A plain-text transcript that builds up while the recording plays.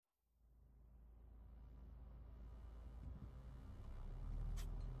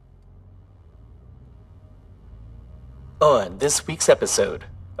On this week's episode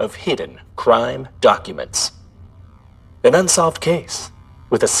of Hidden Crime Documents. An unsolved case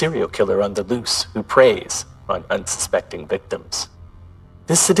with a serial killer on the loose who preys on unsuspecting victims.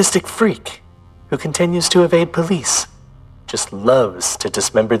 This sadistic freak who continues to evade police just loves to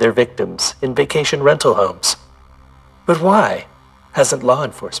dismember their victims in vacation rental homes. But why hasn't law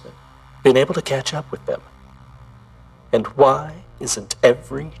enforcement been able to catch up with them? And why isn't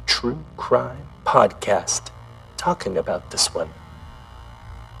every true crime podcast talking about this one?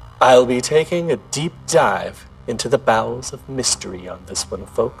 I'll be taking a deep dive into the bowels of mystery on this one,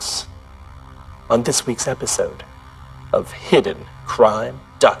 folks. On this week's episode of Hidden Crime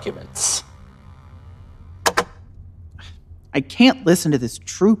Documents. I can't listen to this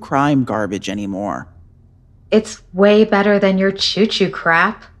true crime garbage anymore. It's way better than your choo-choo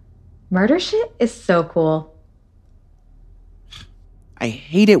crap. Murder shit is so cool. I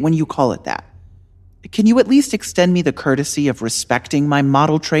hate it when you call it that. Can you at least extend me the courtesy of respecting my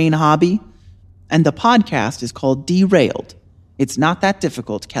model train hobby? And the podcast is called Derailed. It's not that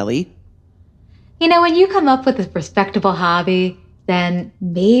difficult, Kelly. You know, when you come up with a respectable hobby, then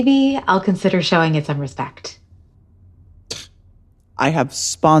maybe I'll consider showing it some respect. I have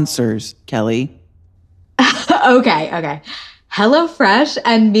sponsors, Kelly. Okay. HelloFresh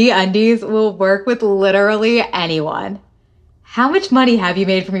and MeUndies will work with literally anyone. How much money have you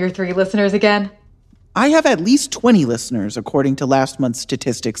made from your 3 listeners again? I have at least 20 listeners, according to last month's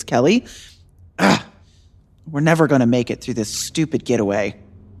statistics, Kelly. We're never going to make it through this stupid getaway.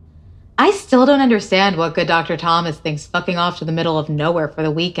 I still don't understand what good Dr. Thomas thinks fucking off to the middle of nowhere for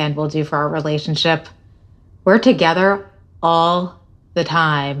the weekend will do for our relationship. We're together all the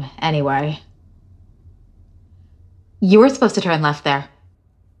time, anyway. You were supposed to turn left there.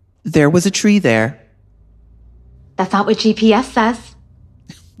 There was a tree there. That's not what GPS says.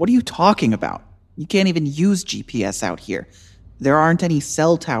 What are you talking about? You can't even use GPS out here. There aren't any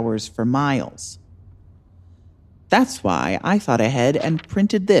cell towers for miles. That's why I thought ahead and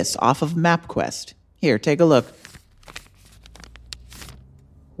printed this off of MapQuest. Here, take a look.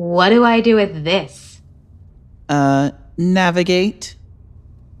 What do I do with this? Navigate.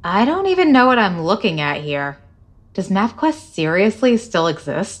 I don't even know what I'm looking at here. Does MapQuest seriously still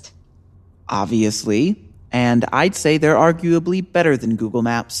exist? Obviously. And I'd say they're arguably better than Google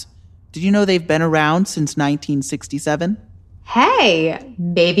Maps. Did you know they've been around since 1967? Hey,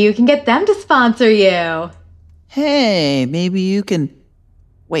 maybe you can get them to sponsor you. Hey, maybe you can...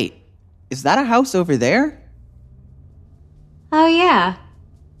 Wait, is that a house over there? Oh, yeah.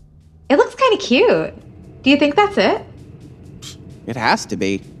 It looks kind of cute. Do you think that's it? It has to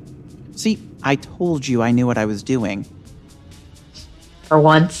be. See, I told you I knew what I was doing. For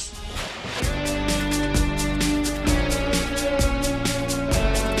once.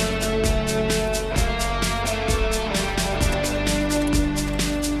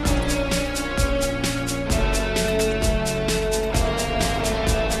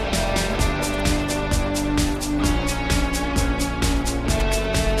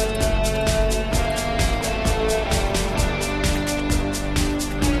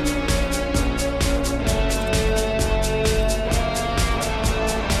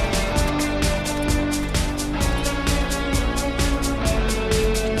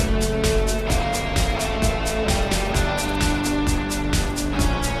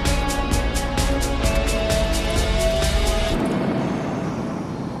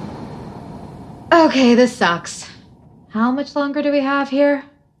 Okay, this sucks. How much longer do we have here?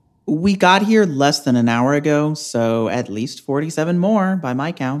 We got here less than an hour ago, so at least 47 more by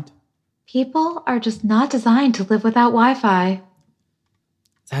my count. People are just not designed to live without Wi-Fi.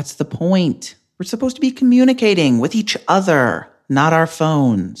 That's the point. We're supposed to be communicating with each other, not our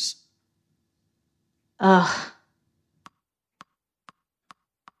phones. Ugh.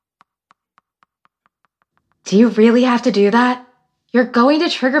 Do you really have to do that? You're going to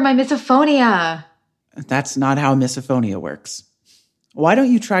trigger my misophonia. That's not how misophonia works. Why don't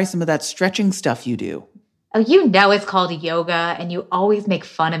you try some of that stretching stuff you do? Oh, you know it's called yoga, and you always make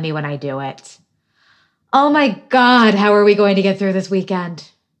fun of me when I do it. Oh my God, how are we going to get through this weekend?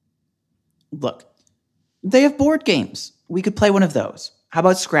 Look, they have board games. We could play one of those. How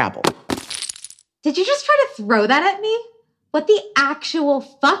about Scrabble? Did you just try to throw that at me? What the actual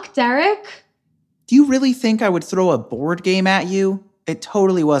fuck, Derek? Do you really think I would throw a board game at you? It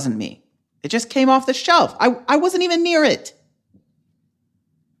totally wasn't me. It just came off the shelf. I wasn't even near it.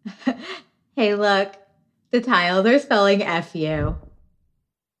 Hey, look. The tiles are spelling F you.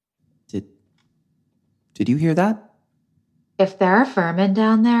 Did you hear that? If they're a Furman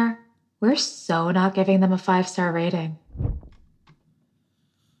down there, we're so not giving them a 5-star rating.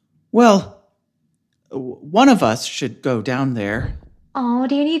 Well, One of us should go down there. Oh,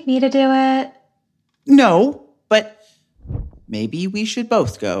 do you need me to do it? No, but maybe we should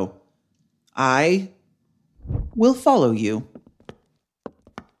both go. I will follow you.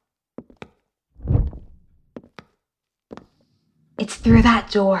 It's through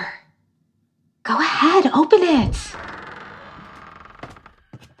that door. Go ahead, open it.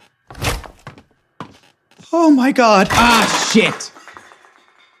 Oh my god. Ah, shit!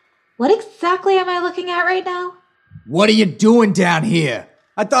 What exactly am I looking at right now? What are you doing down here?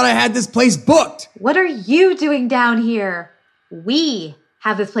 I thought I had this place booked. What are you doing down here? We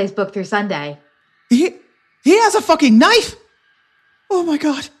have this place booked through Sunday. He has a fucking knife! Oh my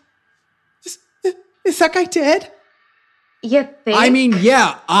god. Is that guy dead? You think? I mean,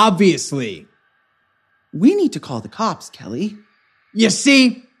 yeah, obviously. We need to call the cops, Kelly. You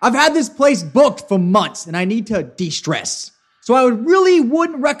see, I've had this place booked for months and I need to de-stress. So I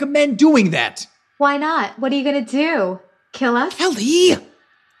wouldn't recommend doing that. Why not? What are you gonna do? Kill us? Kelly!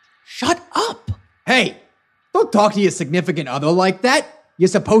 Shut up! Hey, don't talk to your significant other like that. You're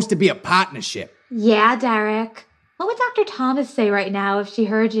supposed to be a partnership. Yeah, Derek. What would Dr. Thomas say right now if she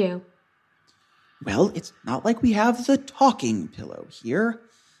heard you? Well, it's not like we have the talking pillow here.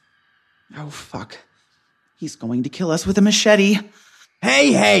 Oh, fuck. He's going to kill us with a machete.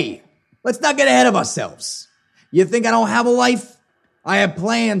 Hey, let's not get ahead of ourselves. You think I don't have a life? I have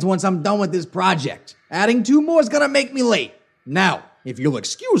plans once I'm done with this project. Adding 2 more is gonna make me late. Now, if you'll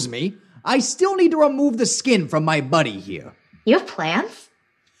excuse me, I still need to remove the skin from my buddy here. You have plans?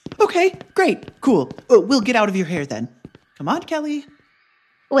 Okay, great, cool. We'll get out of your hair then. Come on, Kelly.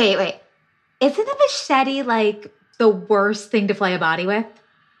 Wait. Isn't a machete like the worst thing to flay a body with?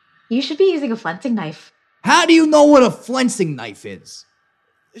 You should be using a flensing knife. How do you know what a flensing knife is?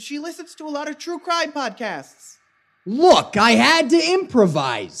 She listens to a lot of true crime podcasts. Look, I had to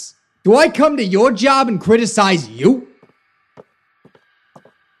improvise. Do I come to your job and criticize you?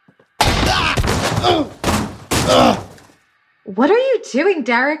 What are you doing,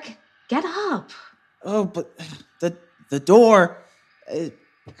 Derek? Get up. Oh, but the door...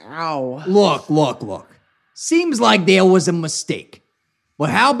 ow. Look. Seems like there was a mistake. But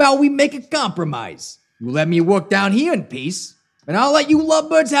how about we make a compromise? You let me work down here in peace, and I'll let you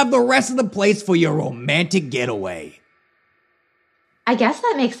lovebirds have the rest of the place for your romantic getaway. I guess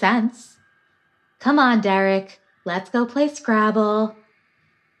that makes sense. Come on, Derek. Let's go play Scrabble.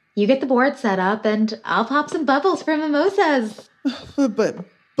 You get the board set up, and I'll pop some bubbles for mimosas. But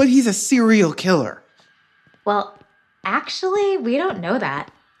he's a serial killer. Well, actually, we don't know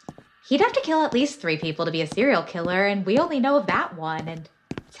that. He'd have to kill at least 3 people to be a serial killer, and we only know of that one, and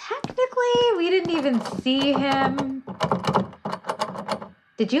technically, we didn't even see him.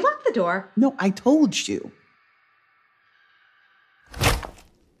 Did you lock the door? No, I told you.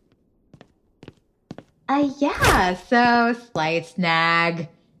 Yeah, so slight snag.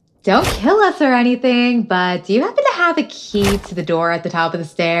 Don't kill us or anything, but do you happen to have a key to the door at the top of the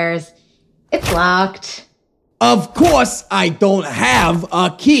stairs? It's locked. Of course I don't have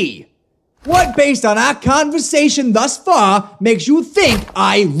a key. What, based on our conversation thus far, makes you think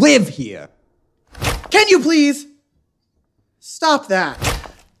I live here? Can you please stop that?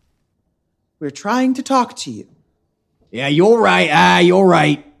 We're trying to talk to you. Yeah, you're right.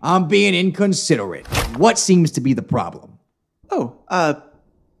 I'm being inconsiderate. What seems to be the problem?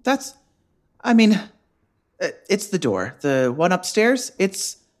 It's the door. The one upstairs,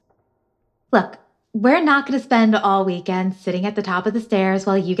 Look, we're not going to spend all weekend sitting at the top of the stairs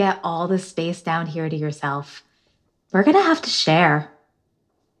while you get all the space down here to yourself. We're going to have to share.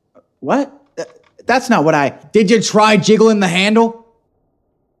 What? That's not what I... Did you try jiggling the handle?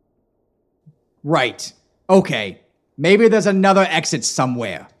 Right. Okay. Maybe there's another exit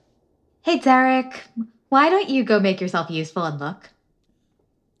somewhere. Hey, Derek, why don't you go make yourself useful and look?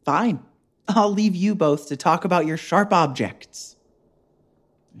 Fine. I'll leave you both to talk about your sharp objects.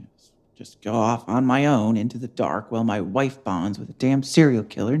 Just go off on my own into the dark while my wife bonds with a damn serial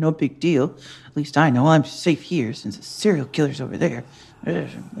killer. No big deal. At least I know I'm safe here since the serial killer's over there. Oh,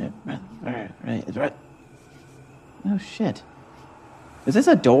 shit. Is this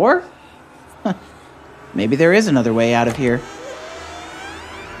a door? Huh. Maybe there is another way out of here.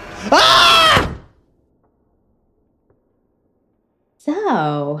 Ah!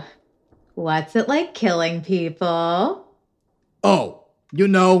 So, what's it like killing people? Oh,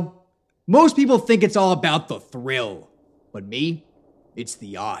 most people think it's all about the thrill. But me, it's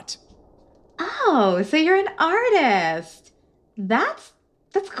the art. Oh, so you're an artist. That's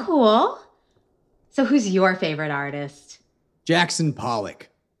cool. So who's your favorite artist? Jackson Pollock.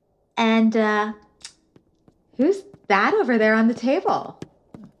 And, who's that over there on the table?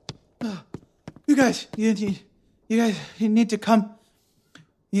 You guys, you need to come.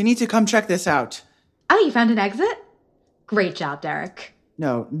 You need to come check this out. Oh, you found an exit? Great job, Derek.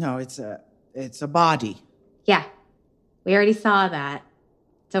 No, it's a body. Yeah, we already saw that.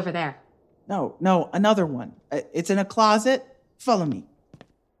 It's over there. No, another one. It's in a closet. Follow me.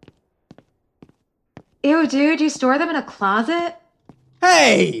 Ew, dude, you store them in a closet?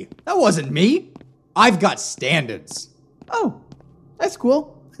 Hey, that wasn't me. I've got standards. Oh, that's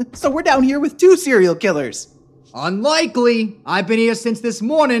cool. So we're down here with 2 serial killers. Unlikely. I've been here since this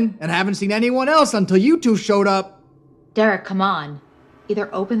morning and haven't seen anyone else until you two showed up. Derek, come on. Either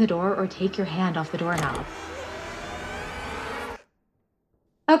open the door or take your hand off the doorknob.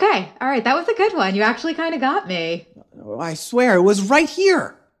 Okay, all right, that was a good one. You actually kind of got me. Oh, I swear, it was right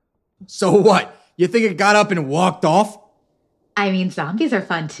here. So what? You think it got up and walked off? I mean, zombies are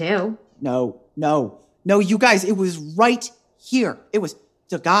fun too. No, you guys, it was right here.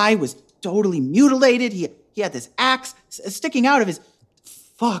 The guy was totally mutilated. He had this axe sticking out of his...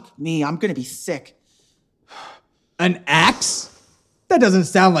 Fuck me, I'm gonna be sick. An axe? That doesn't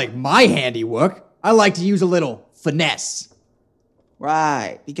sound like my handiwork. I like to use a little finesse.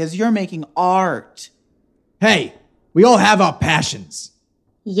 Right, because you're making art. Hey, we all have our passions.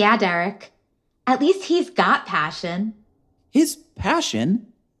 Yeah, Derek. At least he's got passion. His passion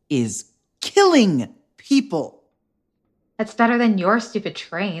is killing people. That's better than your stupid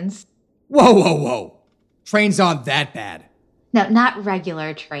trains. Whoa. Trains aren't that bad. No, not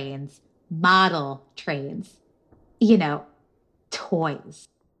regular trains. Model trains. You know, toys.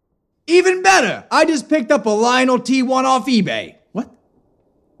 Even better, I just picked up a Lionel T1 off eBay.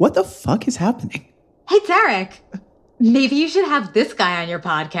 What the fuck is happening? Hey, Derek. Maybe you should have this guy on your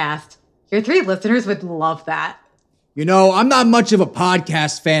podcast. Your 3 listeners would love that. You know, I'm not much of a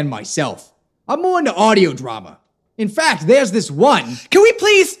podcast fan myself. I'm more into audio drama. In fact, there's this one. Can we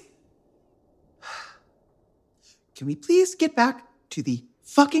please get back to the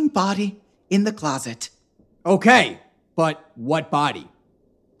fucking body in the closet? Okay, but what body?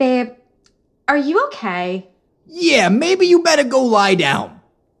 Babe, are you okay? Yeah, maybe you better go lie down.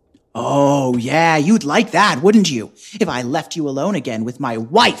 Oh, yeah, you'd like that, wouldn't you? If I left you alone again with my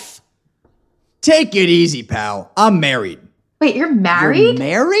wife. Take it easy, pal. I'm married. Wait, you're married? You're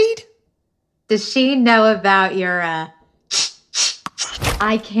married? Does she know about your,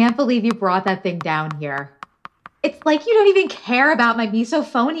 I can't believe you brought that thing down here. It's like you don't even care about my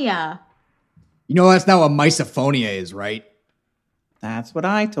misophonia. You know that's not what misophonia is, right? That's what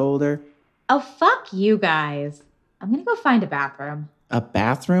I told her. Oh, fuck you guys. I'm gonna go find a bathroom. A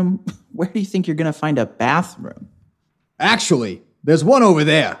bathroom? Where do you think you're gonna find a bathroom? Actually, there's one over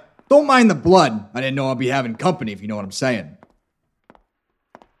there. Don't mind the blood. I didn't know I'd be having company, if you know what I'm saying.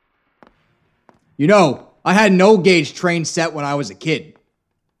 You know, I had an O-gauge train set when I was a kid.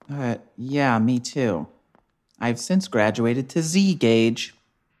 Yeah, me too. I've since graduated to Z-gauge.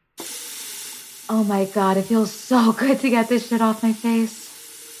 Oh my god, it feels so good to get this shit off my face.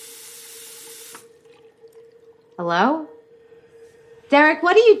 Hello? Derek,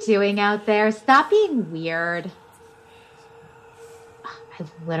 what are you doing out there? Stop being weird. I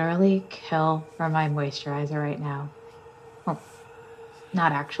literally kill for my moisturizer right now. Well,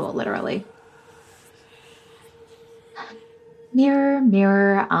 not actual, literally. Mirror,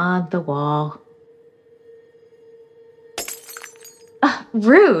 mirror on the wall.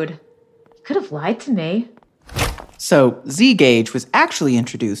 Rude. You could have lied to me. So, Z-gauge was actually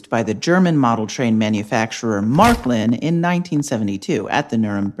introduced by the German model train manufacturer Marklin in 1972 at the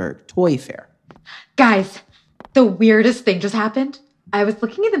Nuremberg Toy Fair. Guys, the weirdest thing just happened. I was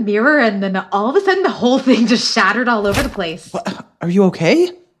looking in the mirror and then all of a sudden the whole thing just shattered all over the place. What? Are you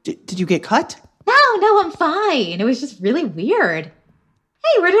okay? Did you get cut? No, I'm fine. It was just really weird.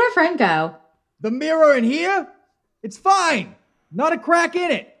 Hey, where did our friend go? The mirror in here? It's fine. Not a crack in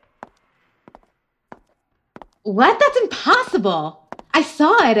it. What? That's impossible. I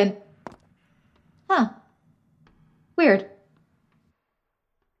saw it and... Huh. Weird.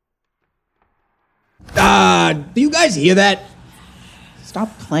 Do you guys hear that?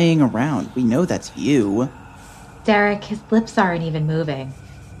 Stop playing around. We know that's you. Derek, his lips aren't even moving.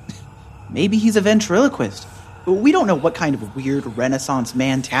 Maybe he's a ventriloquist. We don't know what kind of weird Renaissance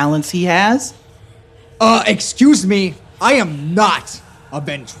man talents he has. Excuse me. I am not a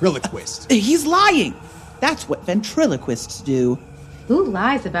ventriloquist. He's lying. That's what ventriloquists do. Who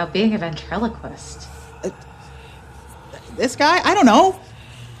lies about being a ventriloquist? This guy? I don't know.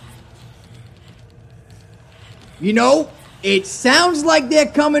 You know, it sounds like they're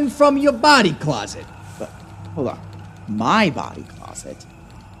coming from your body closet. But, hold on. My body closet?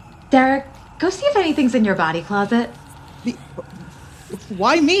 Derek, go see if anything's in your body closet.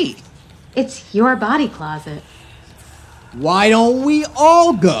 Why me? It's your body closet. Why don't we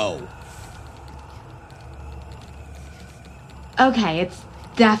all go? Okay, it's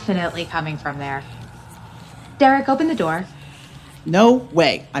definitely coming from there. Derek, open the door. No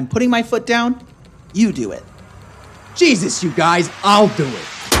way. I'm putting my foot down. You do it. Jesus, you guys, I'll do it.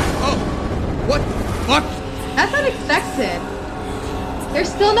 Oh, what the fuck? That's unexpected. There's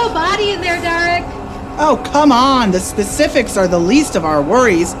still no body in there, Derek. Oh, come on. The specifics are the least of our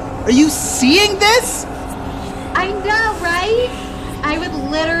worries. Are you seeing this? I know, right? I would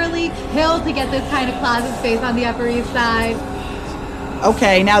literally kill to get this kind of closet space on the Upper East Side.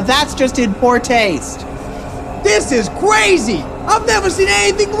 Okay, now that's just in poor taste. This is crazy! I've never seen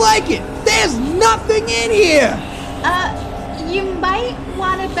anything like it! There's nothing in here! You might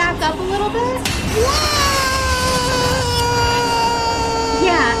want to back up a little bit.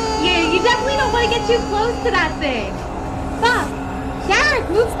 Yeah, you definitely don't want to get too close to that thing. Stop! Derek,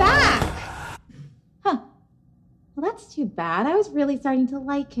 move back! Huh. Well, that's too bad. I was really starting to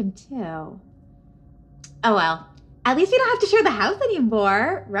like him, too. Oh, well. At least we don't have to share the house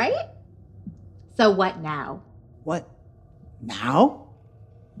anymore, right? So what now? What? Now?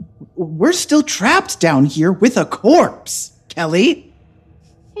 We're still trapped down here with a corpse, Kelly.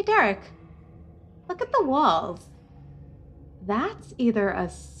 Hey, Derek. Look at the walls. That's either a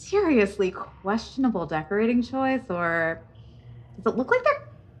seriously questionable decorating choice, or does it look like they're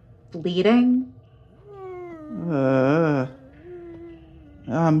bleeding?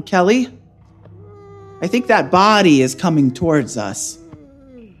 Kelly? I think that body is coming towards us.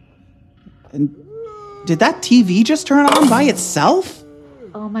 And did that TV just turn on by itself?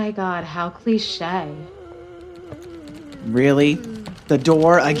 Oh my god, how cliche. Really? The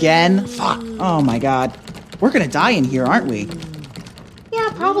door again? Fuck. Oh my god. We're gonna die in here, aren't we?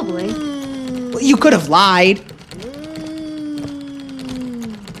 Yeah, probably. Well, you could have lied.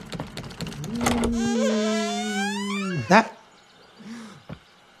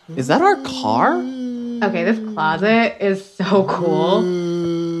 Is that our car? Okay, this closet is so cool.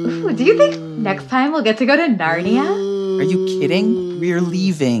 Ooh, do you think next time we'll get to go to Narnia? Are you kidding? We're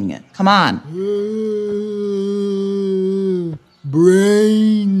leaving. Come on.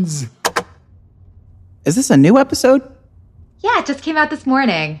 Brains. Is this a new episode? Yeah, it just came out this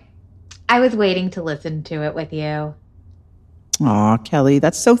morning. I was waiting to listen to it with you. Aw, Kelly,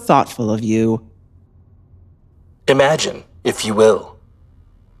 that's so thoughtful of you. Imagine, if you will,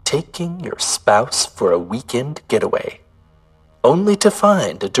 taking your spouse for a weekend getaway, only to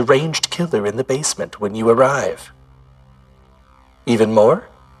find a deranged killer in the basement when you arrive. Even more,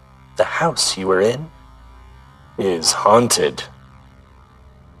 the house you are in is haunted.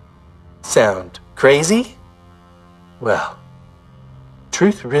 Sound crazy? Well,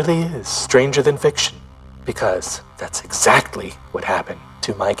 truth really is stranger than fiction, because that's exactly what happened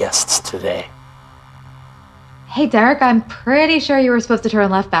to my guests today. Hey, Derek, I'm pretty sure you were supposed to turn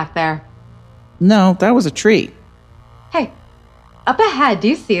left back there. No, that was a tree. Hey, up ahead, do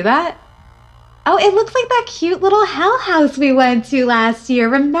you see that? Oh, it looks like that cute little hell house we went to last year.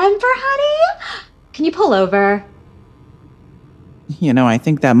 Remember, honey? Can you pull over? You know, I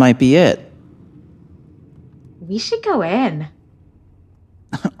think that might be it. We should go in.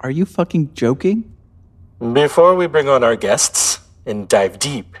 Are you fucking joking? Before we bring on our guests and dive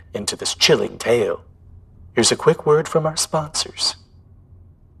deep into this chilling tale, here's a quick word from our sponsors.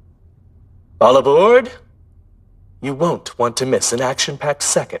 All aboard! You won't want to miss an action-packed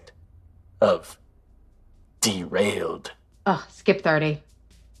second of Derailed. Oh, skip 30.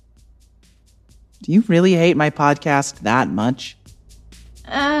 Do you really hate my podcast that much?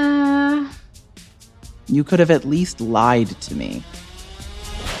 You could have at least lied to me.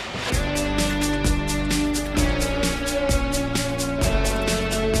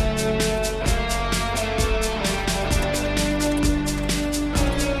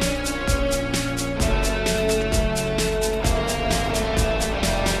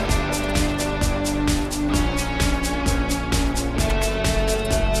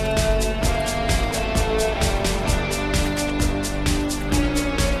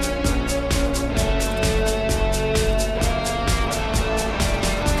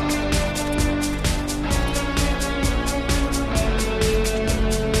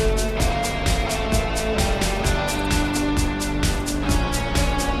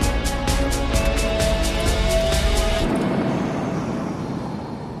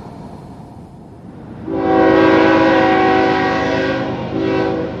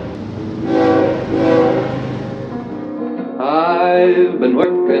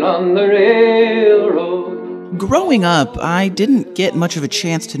 Growing up, I didn't get much of a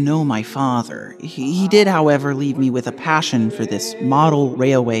chance to know my father. He did, however, leave me with a passion for this model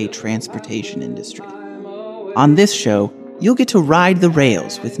railway transportation industry. On this show, you'll get to ride the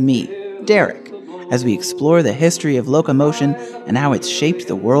rails with me, Derek, as we explore the history of locomotion and how it's shaped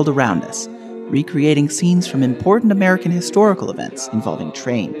the world around us, recreating scenes from important American historical events involving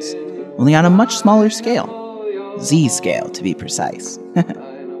trains, only on a much smaller scale. Z scale, to be precise.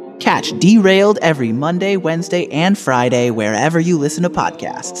 Catch Derailed every Monday, Wednesday, and Friday wherever you listen to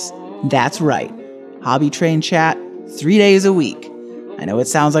podcasts. That's right. Hobby Train Chat, 3 days a week. I know it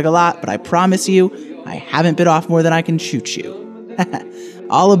sounds like a lot, but I promise you, I haven't bit off more than I can shoot you.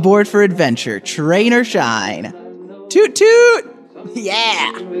 All aboard for adventure, train or shine. Toot toot!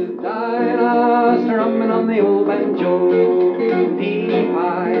 Yeah! Strumming on the old banjo,